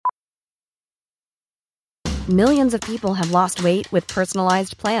Millions of people have lost weight with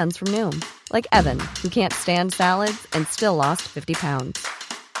personalized plans from Noom. Like Evan, who can't stand salads and still lost 50 pounds.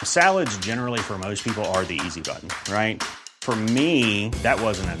 Salads generally for most people are the easy button, right? For me, that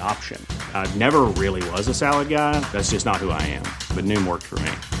wasn't an option. I never really was a salad guy. That's just not who I am. But Noom worked for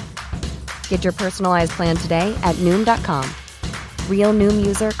me. Get your personalized plan today at Noom.com. Real Noom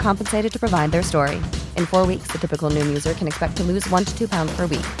user compensated to provide their story. In 4 weeks, the typical Noom user can expect to lose 1 to 2 pounds per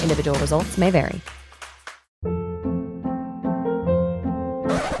week. Individual results may vary.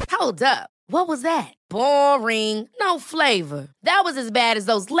 Hold up. What was that? Boring. No flavor. That was as bad as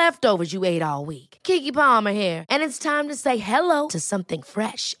those leftovers you ate all week. Keke Palmer here. And it's time to say hello to something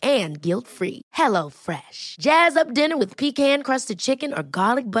fresh and guilt-free. Hello Fresh. Jazz up dinner with pecan-crusted chicken or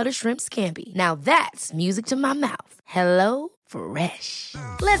garlic butter shrimp scampi. Now that's music to my mouth. Hello Fresh.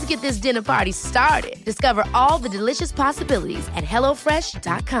 Let's get this dinner party started. Discover all the delicious possibilities at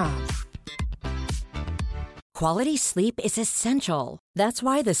hellofresh.com. Quality sleep is essential. That's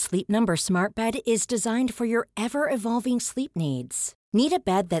why the Sleep Number Smart Bed is designed for your ever-evolving sleep needs. Need a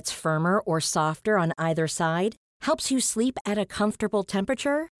bed that's firmer or softer on either side? Helps you sleep at a comfortable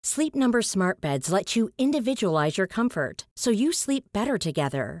temperature? Sleep Number Smart Beds let you individualize your comfort, so you sleep better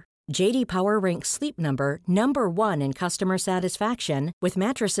together. J.D. Power ranks Sleep Number number 1 in customer satisfaction with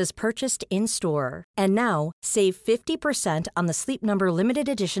mattresses purchased in-store. And now, save 50% on the Sleep Number Limited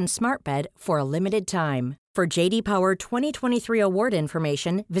Edition Smart Bed for a limited time. For JD Power 2023 award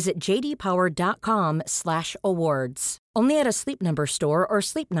information, visit jdpower.com/awards. Only at a Sleep Number store or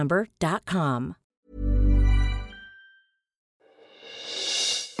sleepnumber.com.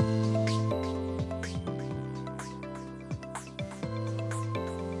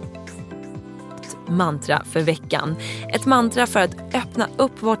 Mantra för veckan. Ett mantra för att öppna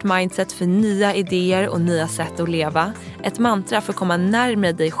upp vårt mindset för nya idéer och nya sätt att leva. Ett mantra för att komma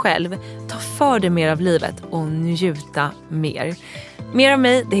närmare dig själv, ta för dig mer av livet och njuta mer. Mer av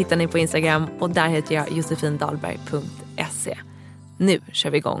mig, det hittar ni på Instagram och där heter jag josefindalberg.se. Nu kör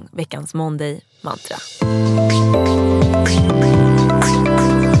vi igång veckans Monday mantra.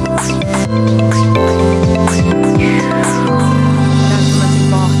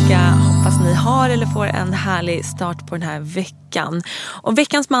 Hoppas ni har eller får en härlig start på den här veckan. Och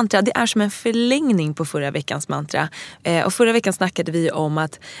veckans mantra, det är som en förlängning på förra veckans mantra. Och förra veckan snackade vi om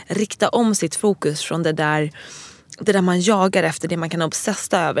att rikta om sitt fokus från det där man jagar efter, det man kan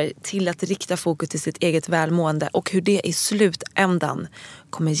obsessa över, till att rikta fokus till sitt eget välmående och hur det i slutändan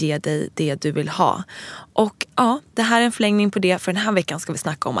kommer ge dig det du vill ha. Och ja, det här är en förlängning på det. För den här veckan ska vi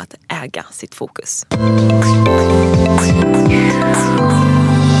snacka om att äga sitt fokus.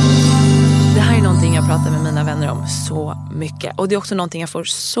 Det här är någonting jag pratar med mina vänner om så mycket. Och det är också någonting jag får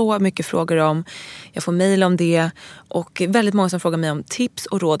så mycket frågor om. Jag får mejl om det. Och väldigt många som frågar mig om tips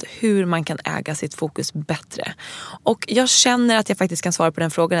och råd hur man kan äga sitt fokus bättre. Och jag känner att jag faktiskt kan svara på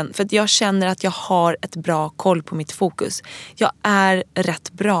den frågan. För att jag känner att jag har ett bra koll på mitt fokus. Jag är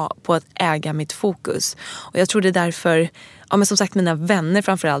rätt bra på att äga mitt fokus. Och jag tror det är därför... Ja, men som sagt, mina vänner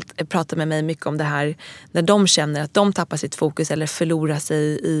framförallt pratar med mig mycket om det här när de känner att de tappar sitt fokus eller förlorar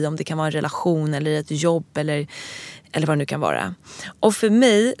sig i, om det kan vara en relation eller ett jobb eller vad det nu kan vara. Och för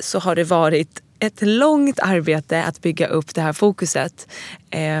mig så har det varit ett långt arbete att bygga upp det här fokuset.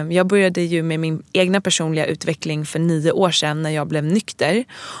 Jag började ju med min egna personliga utveckling för 9 år sedan när jag blev nykter.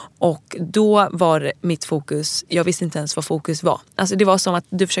 Och då var mitt fokus, jag visste inte ens vad fokus var. Alltså det var som att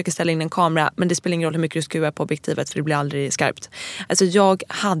du försöker ställa in en kamera men det spelar ingen roll hur mycket du skruvar på objektivet för det blir aldrig skarpt. Alltså jag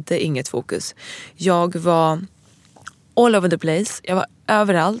hade inget fokus. Jag var all over the place. Jag var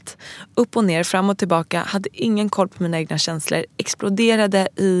överallt. Upp och ner, fram och tillbaka. Hade ingen koll på mina egna känslor. Exploderade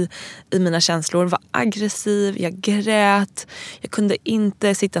i mina känslor. Var aggressiv. Jag grät. Jag kunde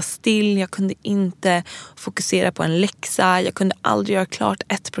inte sitta still. Jag kunde inte fokusera på en läxa. Jag kunde aldrig göra klart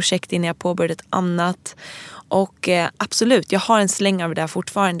ett projekt innan jag påbörjade ett annat. Och absolut, jag har en släng av det där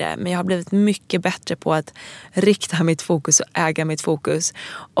fortfarande. Men jag har blivit mycket bättre på att rikta mitt fokus och äga mitt fokus.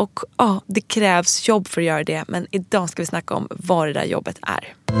 Och ja, det krävs jobb för att göra det. Men idag ska vi snacka om vad det där jobbet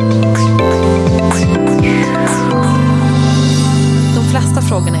är. De flesta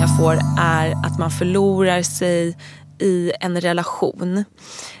frågorna jag får är att man förlorar sig i en relation.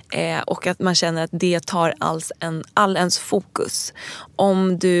 Och att man känner att det tar all ens fokus.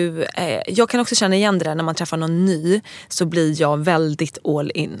 Jag kan också känna igen det där när man träffar någon ny. Så blir jag väldigt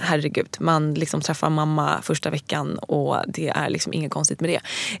all in. Herregud, man liksom träffar mamma första veckan. Och det är liksom inget konstigt med det.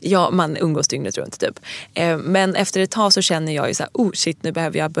 Ja, man umgås dygnet runt typ. Men efter ett tag så känner jag ju så här, shit, nu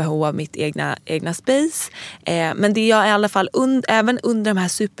behöver jag behålla mitt egna space. Men det jag i alla fall, även under de här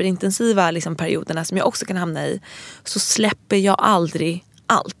superintensiva liksom, perioderna som jag också kan hamna i. Så släpper jag aldrig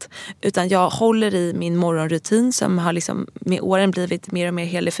allt. Utan jag håller i min morgonrutin som har liksom med åren blivit mer och mer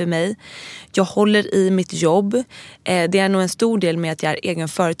helig för mig. Jag håller i mitt jobb. Det är nog en stor del med att jag är egen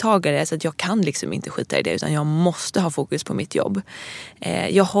företagare, så att jag kan liksom inte skita i det, utan jag måste ha fokus på mitt jobb.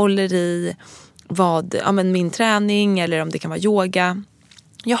 Jag håller i min träning, eller om det kan vara yoga.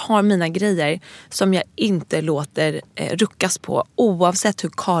 Jag har mina grejer som jag inte låter ruckas på, oavsett hur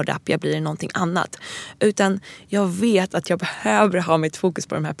caught up jag blir i någonting annat. Utan jag vet att jag behöver ha mitt fokus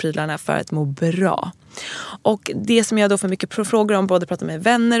på de här prylarna för att må bra. Och det som jag då får mycket frågor om, både pratar med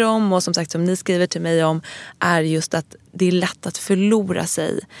vänner om och som sagt som ni skriver till mig om, är just att det är lätt att förlora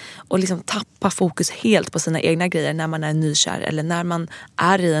sig och liksom tappa fokus helt på sina egna grejer när man är nykär, eller när man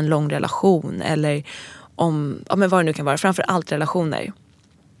är i en lång relation, eller vad det nu kan vara, framför allt relationer.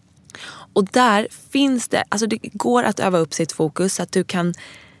 Och där finns det går att öva upp sitt fokus så att du kan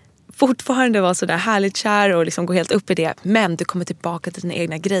fortfarande vara så där härligt kär och liksom gå helt upp i det, men du kommer tillbaka till dina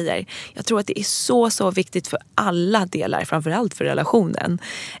egna grejer. Jag tror att det är så viktigt för alla delar, framförallt för relationen.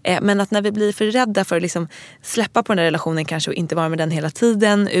 Men att när vi blir för rädda för att liksom släppa på den där relationen kanske och inte vara med den hela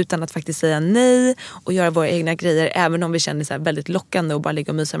tiden, utan att faktiskt säga nej och göra våra egna grejer, även om vi känner så här väldigt lockande och bara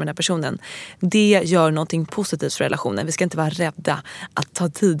ligga och mysa med den här personen. Det gör någonting positivt för relationen. Vi ska inte vara rädda att ta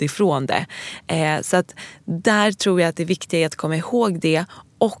tid ifrån det. Så att där tror jag att det är viktigt att komma ihåg det,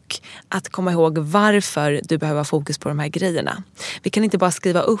 och att komma ihåg varför du behöver ha fokus på de här grejerna. Vi kan inte bara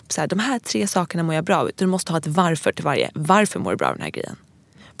skriva upp så här: de här 3 sakerna mår jag bra ut. Du måste ha ett varför till varje. Varför mår du bra av den här grejen?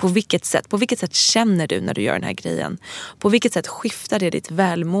 På vilket sätt? På vilket sätt känner du när du gör den här grejen? På vilket sätt skiftar det ditt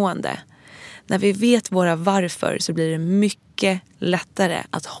välmående? När vi vet våra varför så blir det mycket lättare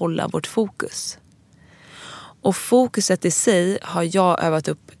att hålla vårt fokus. Och fokuset i sig har jag övat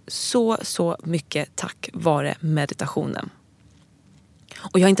upp så mycket tack vare meditationen.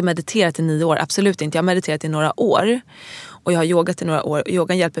 Och jag har inte mediterat i 9 år, absolut inte. Jag har mediterat i några år. Och jag har yogat i några år.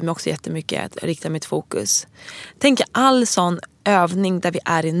 Yogan hjälper mig också jättemycket att rikta mitt fokus. Tänk, all sån övning där vi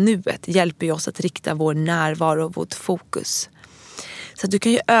är i nuet hjälper ju oss att rikta vår närvaro och vårt fokus. Så du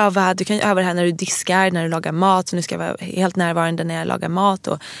kan ju öva det här när du diskar, när du lagar mat. Så nu ska jag vara helt närvarande när jag lagar mat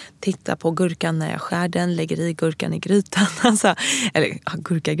och titta på gurkan när jag skär den, lägger i gurkan i grytan. Eller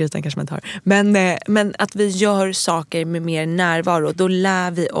gurka i grytan kanske man tar. Men att vi gör saker med mer närvaro, då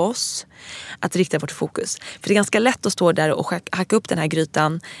lär vi oss att rikta vårt fokus. För det är ganska lätt att stå där och hacka upp den här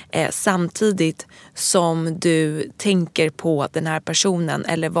grytan samtidigt som du tänker på den här personen,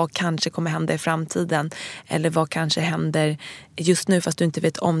 eller vad kanske kommer hända i framtiden, eller vad kanske händer just nu fast du inte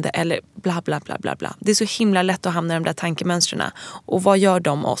vet om det, eller bla bla bla bla bla. Det är så himla lätt att hamna i de där tankemönstren. Och vad gör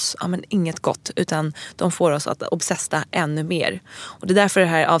de oss? Ja, men inget gott, utan de får oss att obsessa ännu mer. Och det är därför det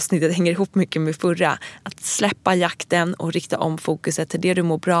här avsnittet hänger ihop mycket med förra. Att släppa jakten och rikta om fokuset till det du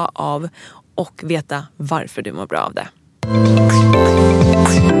mår bra av, och veta varför du mår bra av det.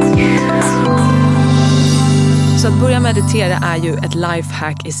 Så att börja meditera är ju ett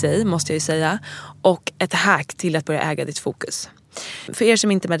lifehack i sig, måste jag ju säga. Och ett hack till att börja äga ditt fokus. För er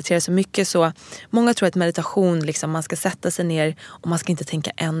som inte mediterar så mycket, så många tror att meditation, liksom, man ska sätta sig ner och man ska inte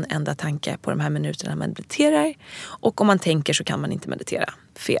tänka en enda tanke på de här minuterna man mediterar. Och om man tänker så kan man inte meditera.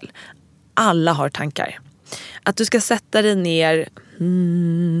 Fel. Alla har tankar. Att du ska sätta dig ner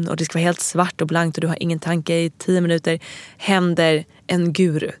och det ska vara helt svart och blankt och du har ingen tanke i 10 minuter, händer en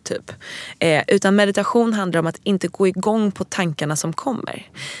guru typ. Utan meditation handlar om att inte gå igång på tankarna som kommer.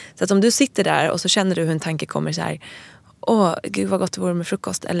 Så att om du sitter där och så känner du hur en tanke kommer så här: åh, gud vad gott det vore med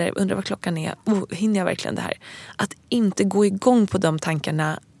frukost, eller undrar vad klockan är, hinner jag verkligen det här? Att inte gå igång på de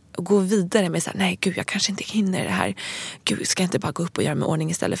tankarna och gå vidare med så här: nej gud, jag kanske inte hinner det här. Gud, ska jag inte bara gå upp och göra mig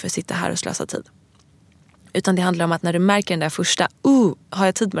ordning istället för att sitta här och slösa tid? Utan det handlar om att när du märker den där första, har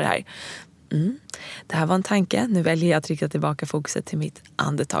jag tid med det här? Det här var en tanke. Nu väljer jag att rikta tillbaka fokuset till mitt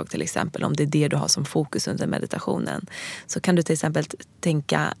andetag till exempel. Om det är det du har som fokus under meditationen. Så kan du till exempel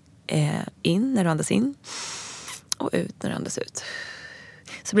tänka in när du andas in. Och ut när du andas ut.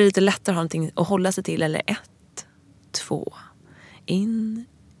 Så blir det lite lättare att ha någonting att hålla sig till. Eller 1, 2. In,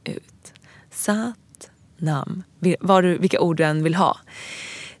 ut. Sat, nam. Vilka ord du än vill ha.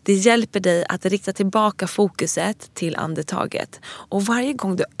 Det hjälper dig att rikta tillbaka fokuset till andetaget. Och varje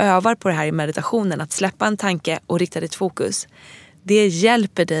gång du övar på det här i meditationen, att släppa en tanke och rikta ditt fokus, det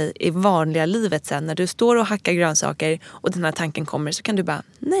hjälper dig i vanliga livet sen. När du står och hackar grönsaker och den här tanken kommer, så kan du bara: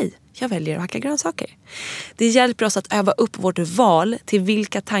 nej, jag väljer att hacka grönsaker. Det hjälper oss att öva upp vårt val till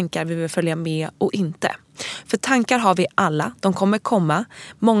vilka tankar vi vill följa med och inte. För tankar har vi alla, de kommer komma.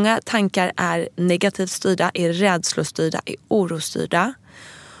 Många tankar är negativt styrda, är rädslostyrda, är orostyrda.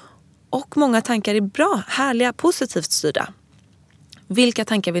 Och många tankar är bra, härliga, positivt styrda. Vilka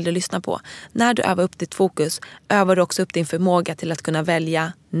tankar vill du lyssna på? När du övar upp ditt fokus övar du också upp din förmåga till att kunna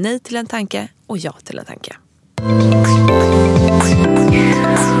välja nej till en tanke och ja till en tanke.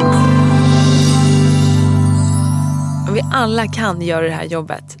 Vi alla kan göra det här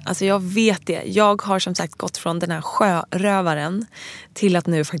jobbet. Alltså jag vet det. Jag har som sagt gått från den här sjörövaren till att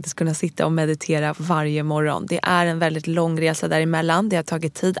nu faktiskt kunna sitta och meditera varje morgon. Det är en väldigt lång resa däremellan. Det har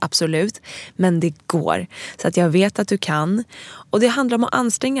tagit tid, absolut. Men det går. Så att jag vet att du kan. Och det handlar om att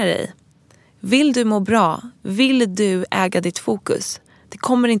anstränga dig. Vill du må bra? Vill du äga ditt fokus? Det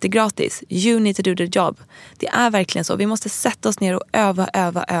kommer inte gratis. You need to do the job. Det är verkligen så. Vi måste sätta oss ner och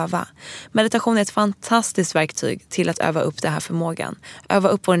öva. Meditation är ett fantastiskt verktyg till att öva upp den här förmågan. Öva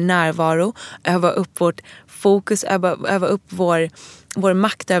upp vår närvaro. Öva upp vårt fokus. Öva upp vår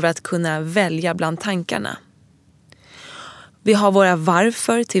makt över att kunna välja bland tankarna. Vi har våra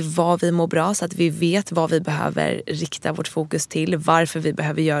varför till vad vi mår bra. Så att vi vet vad vi behöver rikta vårt fokus till. Varför vi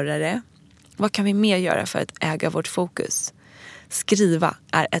behöver göra det. Vad kan vi mer göra för att äga vårt fokus? Skriva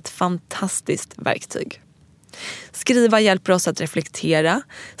är ett fantastiskt verktyg. Skriva hjälper oss att reflektera,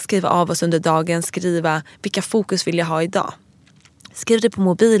 skriva av oss under dagen, skriva vilka fokus vill jag ha idag. Skriv det på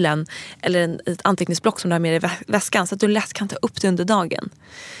mobilen eller ett anteckningsblock som du har med dig i väskan så att du lätt kan ta upp det under dagen.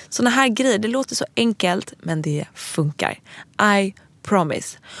 Såna här grejer, det låter så enkelt men det funkar. I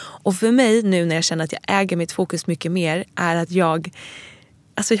promise. Och för mig nu när jag känner att jag äger mitt fokus mycket mer är att jag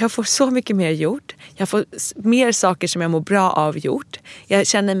får så mycket mer gjort. Jag får mer saker som jag mår bra av gjort. Jag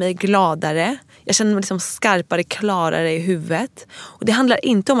känner mig gladare. Jag känner mig liksom skarpare, klarare i huvudet. Och det handlar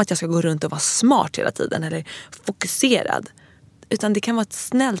inte om att jag ska gå runt och vara smart hela tiden eller fokuserad. Utan det kan vara ett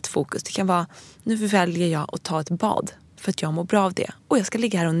snällt fokus. Det kan vara, nu väljer jag att ta ett bad för att jag mår bra av det. Och jag ska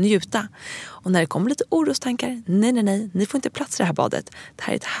ligga här och njuta. Och när det kommer lite orostankar, nej, ni får inte plats i det här badet. Det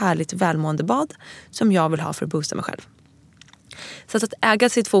här är ett härligt välmående bad som jag vill ha för att boosta mig själv. Så att äga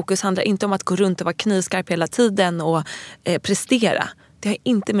sitt fokus handlar inte om att gå runt och vara knivskarp hela tiden och prestera. Det har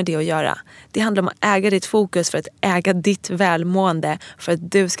inte med det att göra. Det handlar om att äga ditt fokus för att äga ditt välmående för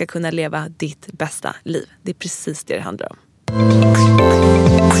att du ska kunna leva ditt bästa liv. Det är precis det handlar om.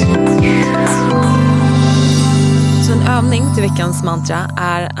 Så en övning till veckans mantra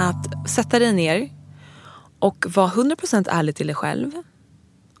är att sätta dig ner och vara 100% ärlig till dig själv.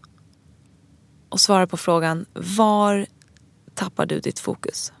 Och svara på frågan, var tappar du ditt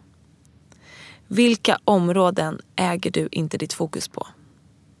fokus? Vilka områden äger du inte ditt fokus på?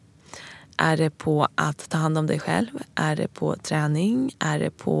 Är det på att ta hand om dig själv? Är det på träning? Är det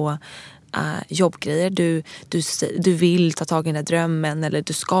på jobbgrejer? Du vill ta tag i den där drömmen eller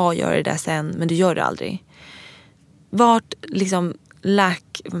du ska göra det där sen men du gör det aldrig.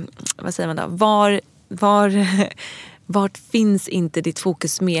 Vart finns inte ditt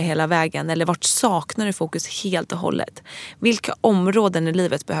fokus med hela vägen? Eller vart saknar du fokus helt och hållet? Vilka områden i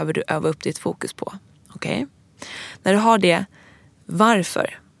livet behöver du öva upp ditt fokus på? Okej? När du har det,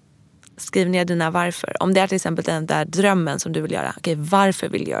 varför? Skriv ner dina varför. Om det är till exempel den där drömmen som du vill göra. Okej, varför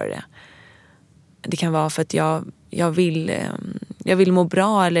vill du göra det? Det kan vara för att jag vill må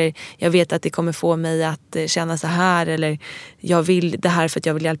bra eller jag vet att det kommer få mig att känna så här eller jag vill det här för att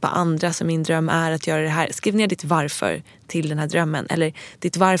jag vill hjälpa andra så min dröm är att göra det här. Skriv ner ditt varför till den här drömmen eller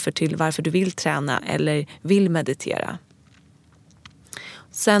ditt varför till varför du vill träna eller vill meditera.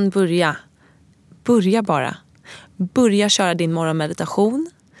 Sen börja bara. Börja köra din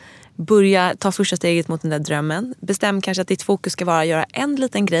morgonmeditation. Börja ta första steget mot den där drömmen. Bestäm kanske att ditt fokus ska vara att göra en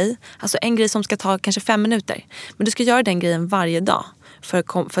liten grej. Alltså en grej som ska ta kanske 5 minuter. Men du ska göra den grejen varje dag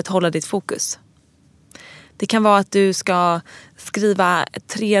för att hålla ditt fokus. Det kan vara att du ska skriva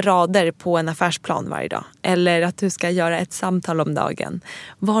 3 rader på en affärsplan varje dag. Eller att du ska göra ett samtal om dagen.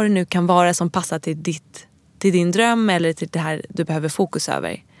 Vad det nu kan vara som passar till din dröm eller till det här du behöver fokus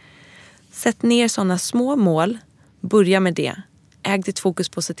över. Sätt ner sådana små mål. Börja med det. Äg ditt fokus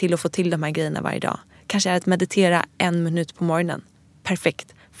på att se till att få till de här grejerna varje dag. Kanske är att meditera 1 minut på morgonen.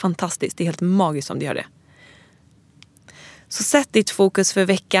 Perfekt. Fantastiskt. Det är helt magiskt om du gör det. Så sätt ditt fokus för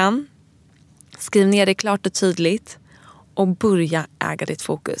veckan. Skriv ner det klart och tydligt. Och börja äga ditt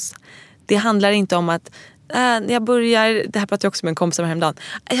fokus. Det handlar inte om att det här pratade jag också med en kompis om häromdagen.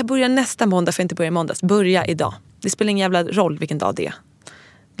 Jag börjar nästa måndag för jag inte börjar i måndags. Börja idag. Det spelar ingen jävla roll vilken dag det är.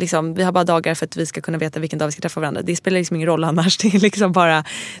 Vi har bara dagar för att vi ska kunna veta vilken dag vi ska träffa varandra. Det spelar liksom ingen roll annars. Det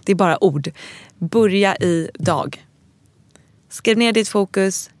är bara ord. Börja idag. Skriv ner ditt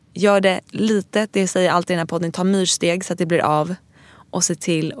fokus. Gör det litet. Det säger alltid i den här podden. Ta myrsteg så att det blir av. Och se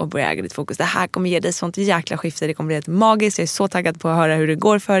till att börja äga ditt fokus. Det här kommer ge dig sånt jäkla skifte. Det kommer bli ett magiskt. Jag är så taggad på att höra hur det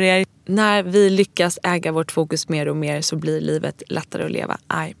går för er. När vi lyckas äga vårt fokus mer och mer så blir livet lättare att leva.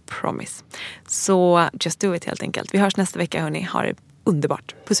 I promise. Så just do it helt enkelt. Vi hörs nästa vecka hörni. Ha det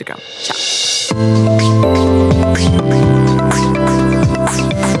underbart. Puss och kram. Ciao!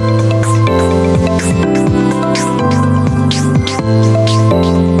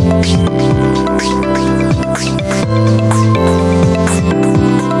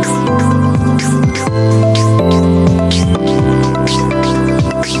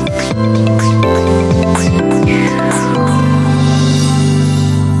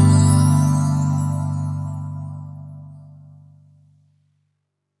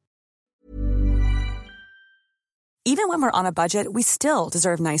 Even when we're on a budget, we still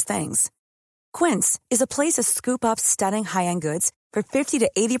deserve nice things. Quince is a place to scoop up stunning high-end goods for 50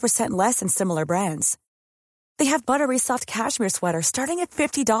 to 80% less than similar brands. They have buttery soft cashmere sweaters starting at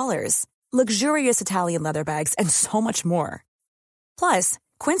 $50, luxurious Italian leather bags, and so much more. Plus,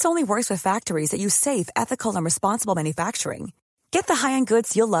 Quince only works with factories that use safe, ethical, and responsible manufacturing. Get the high-end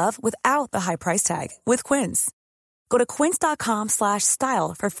goods you'll love without the high price tag with Quince. Go to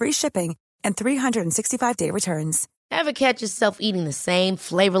quince.com/style for free shipping and 365-day returns. Ever catch yourself eating the same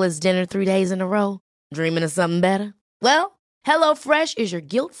flavorless dinner 3 days in a row? Dreaming of something better? Well, HelloFresh is your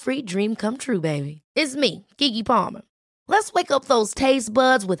guilt-free dream come true, baby. It's me, Keke Palmer. Let's wake up those taste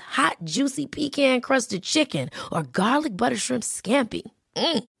buds with hot, juicy pecan-crusted chicken or garlic butter shrimp scampi.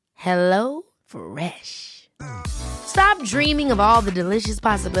 Hello Fresh. Stop dreaming of all the delicious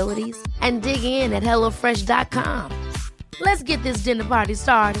possibilities and dig in at HelloFresh.com. Let's get this dinner party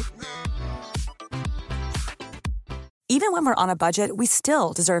started. Even when we're on a budget, we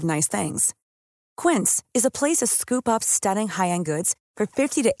still deserve nice things. Quince is a place to scoop up stunning high-end goods for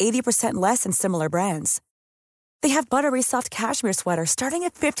 50 to 80% less than similar brands. They have buttery soft cashmere sweaters starting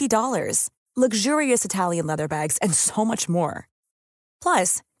at $50, luxurious Italian leather bags, and so much more.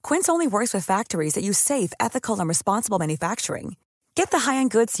 Plus, Quince only works with factories that use safe, ethical, and responsible manufacturing. Get the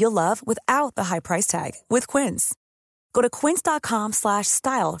high-end goods you'll love without the high price tag with Quince. Go to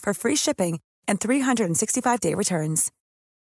quince.com/style for free shipping and 365-day returns.